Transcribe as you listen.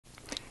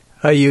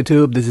Hi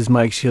YouTube, this is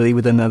Mike Shilley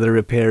with another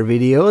repair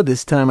video.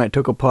 This time I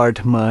took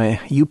apart my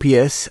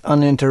UPS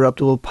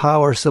uninterruptible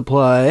power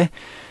supply,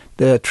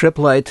 the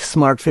Tripp-Lite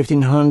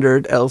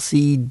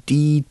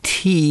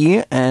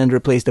SMART-1500-LCDT, and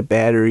replaced the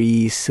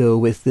battery. So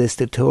with this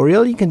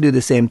tutorial you can do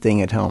the same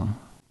thing at home.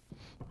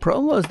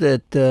 Problem was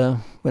that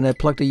when I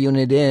plugged the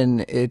unit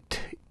in, it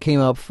came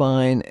up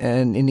fine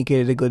and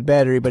indicated a good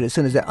battery, but as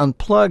soon as I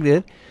unplugged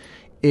it,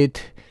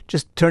 it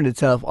just turned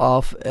itself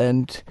off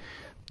and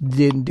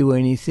didn't do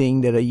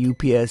anything that a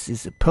UPS is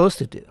supposed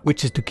to do,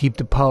 which is to keep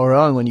the power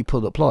on when you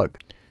pull the plug.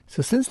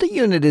 So since the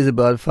unit is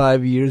about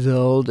 5 years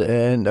old,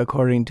 and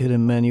according to the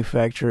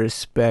manufacturer's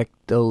spec,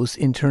 those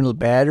internal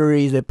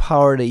batteries that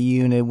power the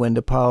unit when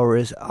the power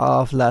is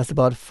off last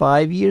about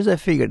 5 years, I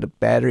figured the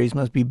batteries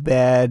must be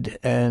bad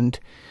and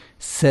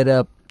set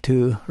up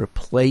to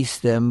replace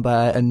them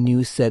by a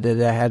new set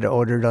that I had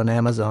ordered on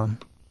Amazon.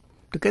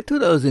 To get to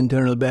those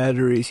internal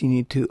batteries, you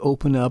need to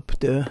open up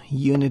the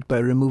unit by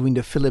removing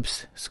the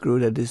Phillips screw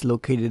that is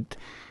located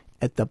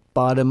at the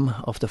bottom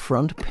of the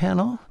front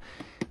panel.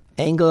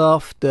 Angle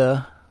off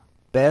the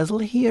bezel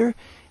here,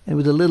 and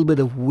with a little bit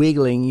of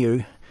wiggling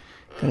you're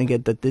going to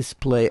get the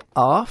display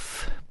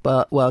off,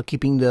 but while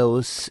keeping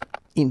those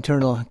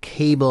internal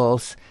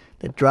cables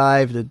that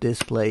drive the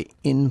display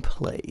in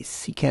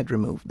place. You can't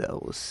remove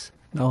those.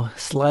 Now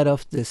slide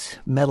off this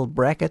metal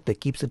bracket that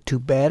keeps the two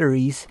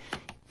batteries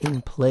in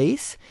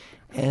place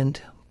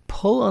and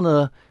pull on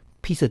a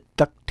piece of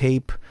duct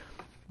tape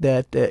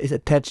that is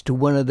attached to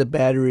one of the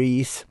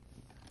batteries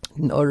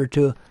in order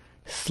to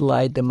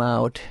slide them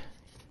out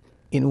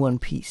in one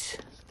piece.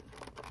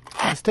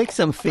 Let's take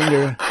some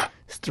finger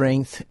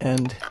strength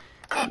and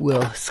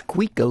we'll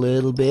squeak a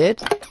little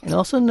bit, and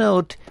also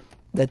note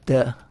that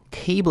the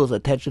cables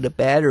attached to the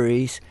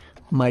batteries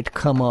might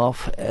come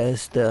off,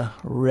 as the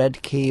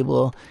red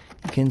cable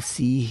you can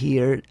see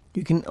here.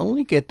 You can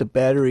only get the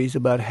batteries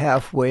about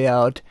halfway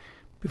out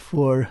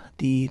before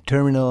the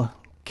terminal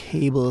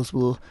cables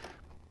will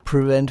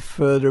prevent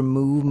further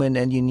movement,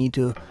 and you need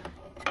to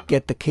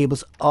get the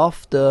cables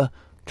off the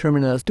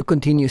terminals to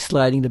continue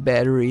sliding the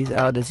batteries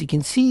out. As you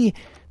can see,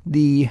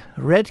 the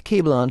red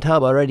cable on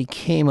top already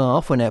came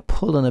off when I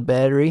pulled on the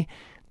battery.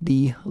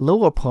 The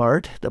lower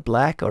part, the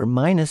black or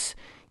minus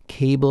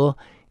cable,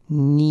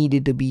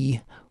 needed to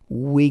be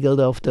wiggled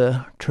off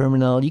the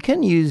terminal. You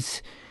can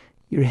use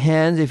your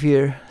hands if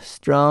you're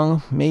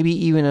strong, maybe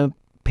even a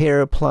pair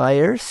of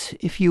pliers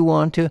if you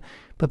want to,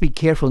 but be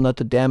careful not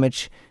to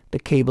damage the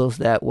cables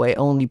that way.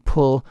 Only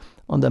pull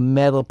on the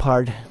metal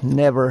part,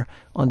 never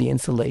on the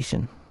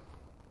insulation.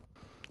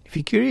 If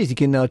you're curious, you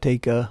can now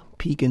take a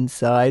peek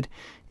inside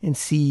and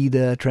see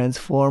the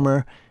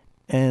transformer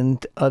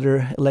and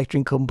other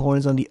electric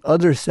components on the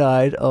other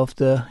side of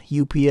the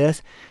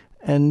UPS.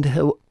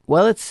 And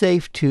while it's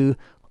safe to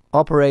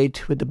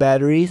operate with the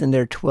batteries and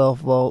their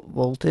 12-volt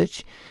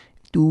voltage,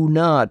 do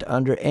not,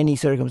 under any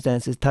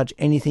circumstances, touch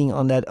anything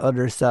on that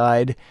other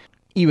side,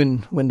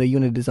 even when the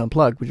unit is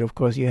unplugged, which of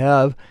course you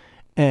have,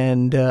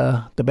 and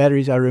the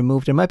batteries are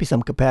removed. There might be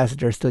some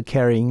capacitor still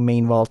carrying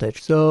main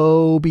voltage,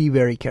 so be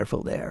very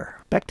careful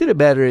there. Back to the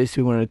batteries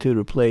we wanted to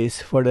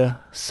replace. For the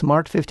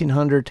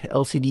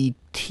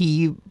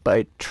SMART-1500-LCDT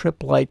by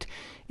Tripp-Lite,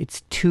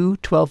 it's two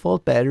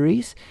 12-volt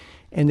batteries,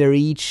 and they're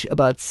each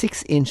about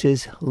 6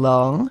 inches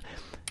long,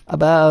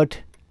 about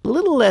a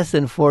little less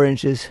than 4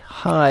 inches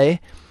high,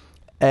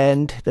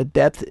 and the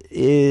depth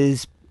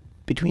is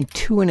between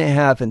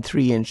 2.5 and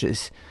 3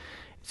 inches.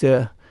 It's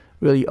a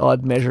really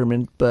odd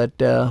measurement, but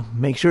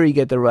make sure you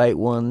get the right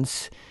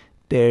ones.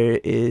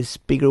 There is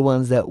bigger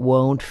ones that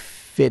won't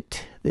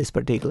fit this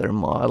particular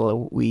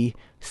model. We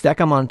stack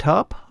them on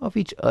top of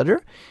each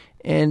other,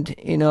 and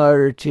in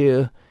order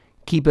to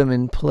keep them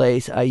in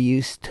place, I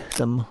used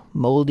some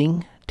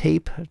molding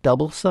tape,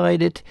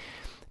 double-sided,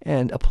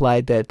 and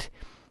applied that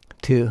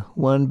to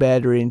one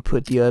battery and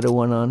put the other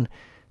one on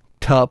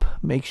top.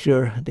 Make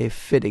sure they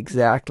fit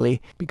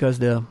exactly, because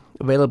the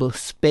available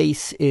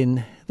space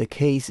in the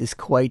case is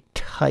quite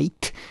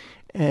tight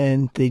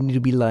and they need to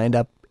be lined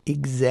up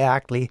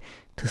exactly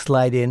to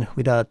slide in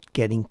without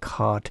getting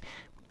caught.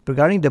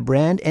 Regarding the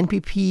brand,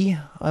 NPP,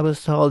 I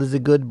was told, is a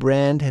good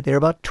brand. They're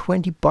about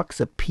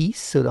 $20 a piece,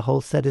 so the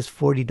whole set is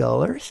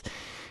 $40.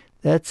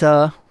 That's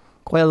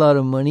quite a lot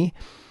of money,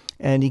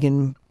 and you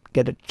can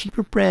get a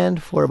cheaper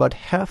brand for about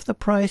half the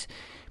price.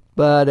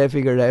 But I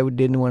figured I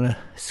didn't want to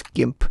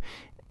skimp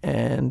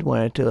and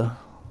wanted to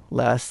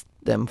last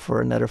them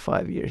for another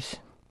 5 years.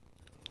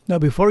 Now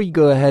before you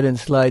go ahead and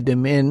slide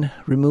them in,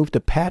 remove the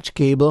patch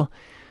cable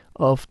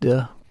of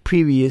the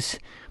previous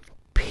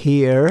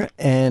pair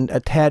and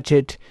attach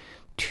it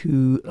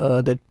to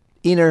the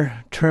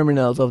inner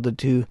terminals of the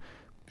two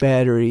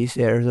batteries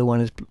there. The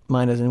one is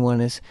minus and one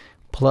is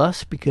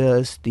plus,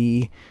 because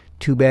the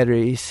two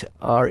batteries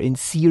are in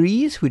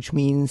series, which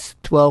means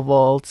 12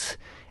 volts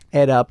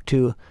add up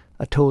to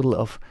a total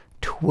of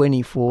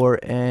 24,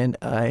 and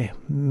I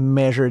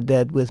measured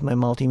that with my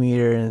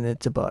multimeter and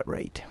it's about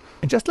right.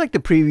 And just like the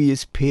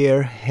previous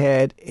pair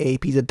had a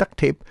piece of duct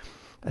tape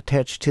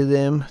attached to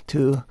them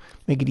to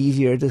make it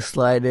easier to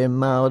slide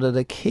them out of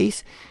the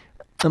case.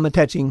 I'm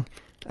attaching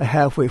a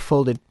halfway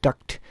folded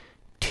duct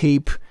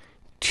tape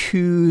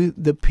to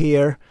the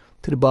pair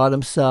to the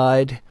bottom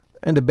side,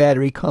 and the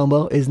battery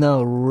combo is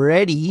now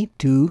ready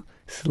to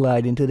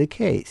slide into the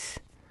case.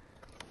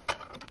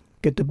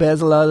 Get the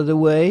bezel out of the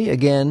way,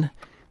 again,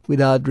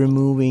 without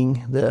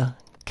removing the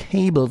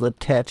cables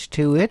attached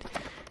to it,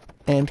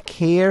 and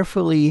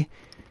carefully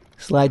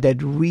slide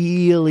that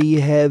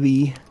really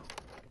heavy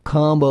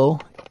combo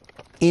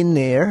in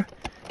there.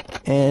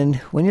 And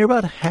when you're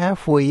about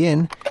halfway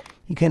in,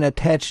 you can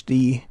attach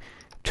the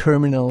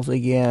terminals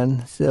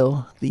again.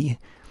 So the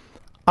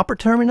upper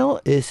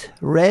terminal is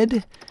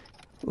red,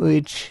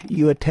 which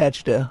you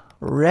attach the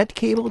red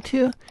cable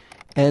to,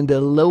 and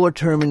the lower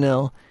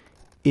terminal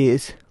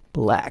is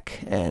black,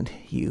 and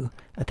you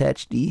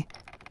attach the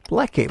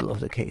black cable of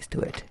the case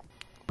to it.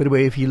 By the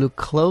way, if you look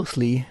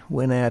closely,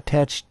 when I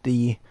attached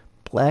the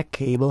black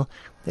cable,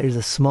 there's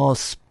a small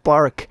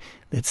spark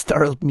that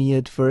startled me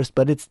at first,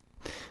 but it's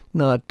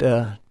not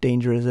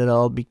dangerous at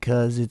all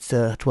because it's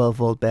a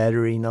 12-volt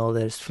battery, and all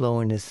that's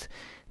flowing is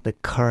the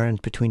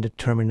current between the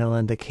terminal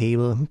and the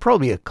cable, and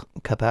probably a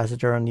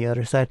capacitor on the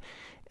other side,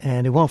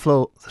 and it won't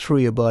flow through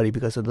your body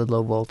because of the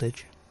low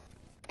voltage.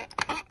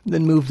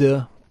 Then move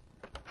the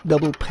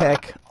double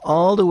pack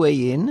all the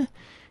way in,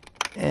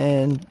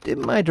 and it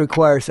might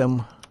require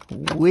some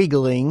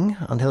wiggling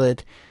until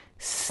it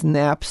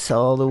snaps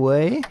all the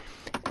way.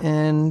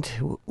 And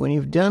when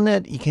you've done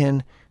that, you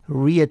can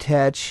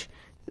reattach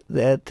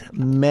that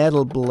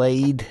metal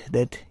blade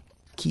that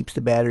keeps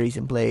the batteries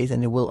in place,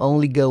 and it will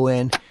only go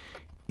in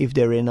if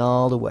they're in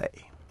all the way.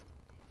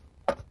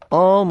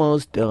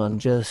 Almost done.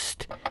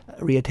 Just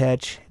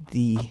reattach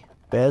the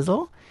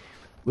bezel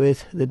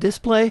with the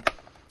display,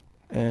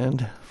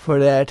 and for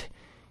that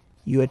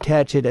you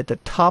attach it at the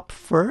top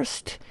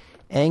first,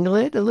 angle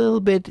it a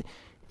little bit,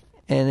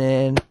 and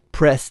then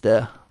press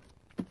the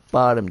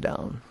bottom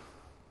down.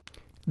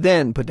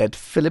 Then put that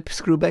Phillips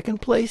screw back in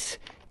place,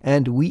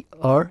 and we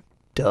are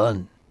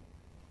done.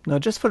 Now,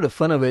 just for the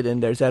fun of it,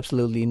 and there's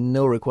absolutely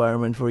no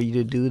requirement for you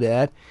to do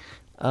that,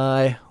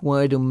 I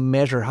wanted to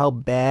measure how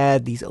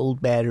bad these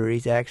old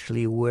batteries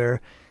actually were.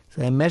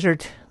 So I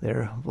measured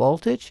their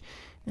voltage,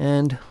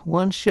 and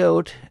one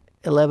showed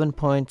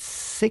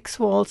 11.6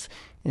 volts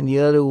and the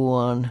other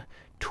one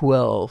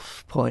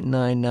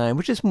 12.99,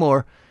 which is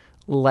more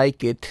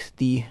like it.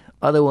 The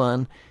other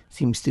one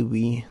seems to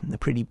be in a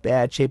pretty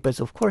bad shape, but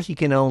of course you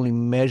can only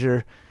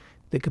measure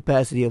the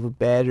capacity of a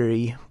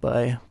battery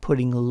by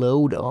putting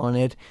load on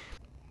it.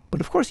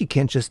 But of course you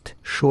can't just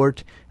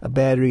short a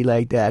battery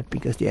like that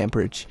because the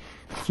amperage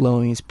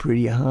flowing is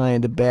pretty high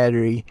and the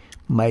battery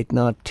might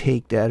not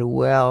take that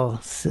well.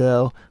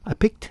 So I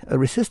picked a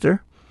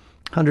resistor,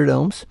 100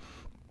 ohms,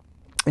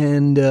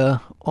 and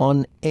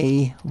on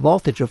a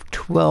voltage of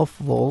 12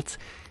 volts,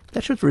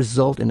 that should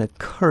result in a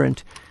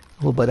current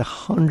of about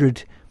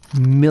 100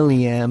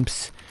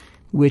 milliamps,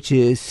 which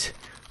is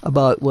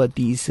about what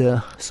these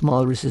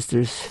small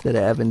resistors that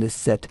I have in this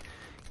set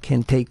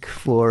can take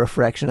for a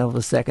fraction of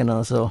a second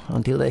or so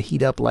until they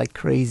heat up like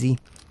crazy.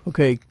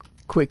 Okay,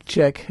 quick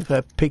check if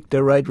I picked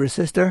the right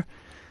resistor.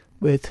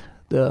 With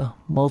the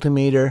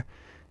multimeter,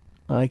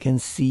 I can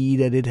see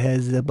that it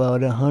has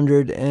about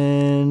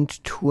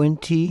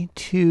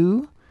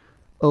 122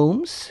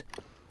 ohms,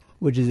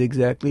 which is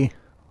exactly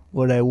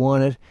what I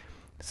wanted.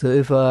 So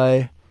if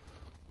I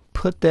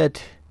put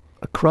that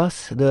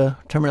across the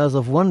terminals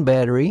of one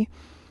battery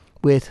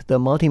with the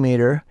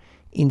multimeter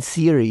in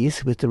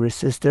series with the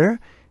resistor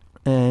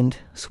and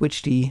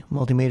switch the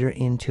multimeter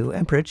into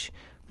amperage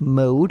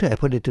mode, I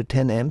put it to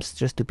 10 amps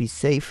just to be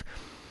safe,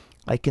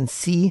 I can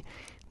see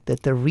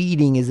that the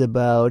reading is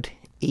about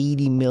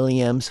 80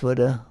 milliamps for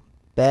the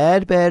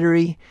bad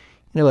battery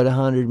and about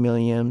 100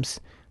 milliamps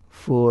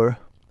for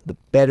the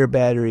better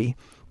battery.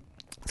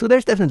 So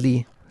there's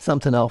definitely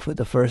something off with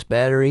the first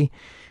battery.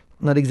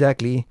 Not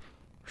exactly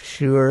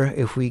sure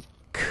if we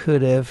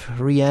could have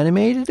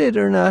reanimated it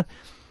or not,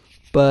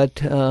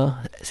 but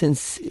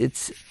since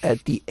it's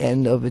at the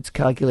end of its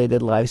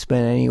calculated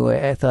lifespan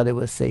anyway, I thought it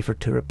was safer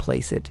to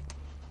replace it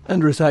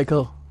and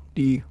recycle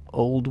the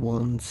old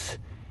ones.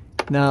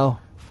 Now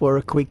for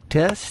a quick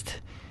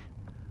test,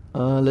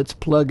 let's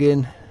plug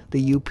in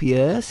the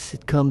UPS.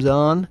 It comes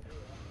on,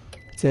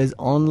 it says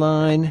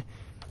online,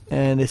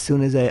 and as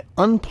soon as I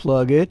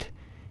unplug it,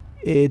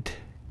 it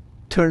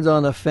turns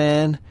on a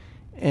fan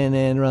and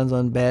then runs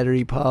on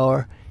battery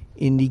power,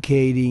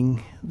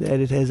 indicating that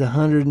it has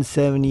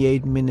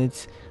 178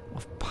 minutes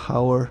of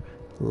power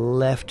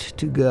left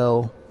to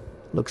go.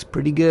 Looks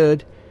pretty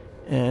good,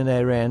 and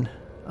I ran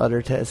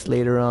other tests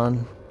later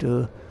on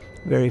to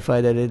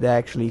verify that it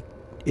actually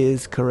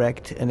is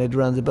correct, and it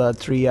runs about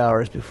 3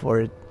 hours before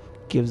it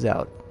gives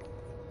out.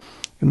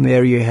 And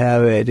there you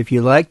have it. If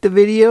you liked the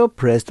video,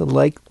 press the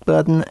like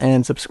button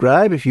and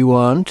subscribe if you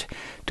want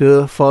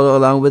to follow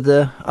along with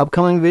the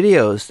upcoming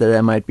videos that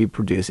I might be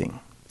producing.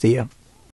 See ya.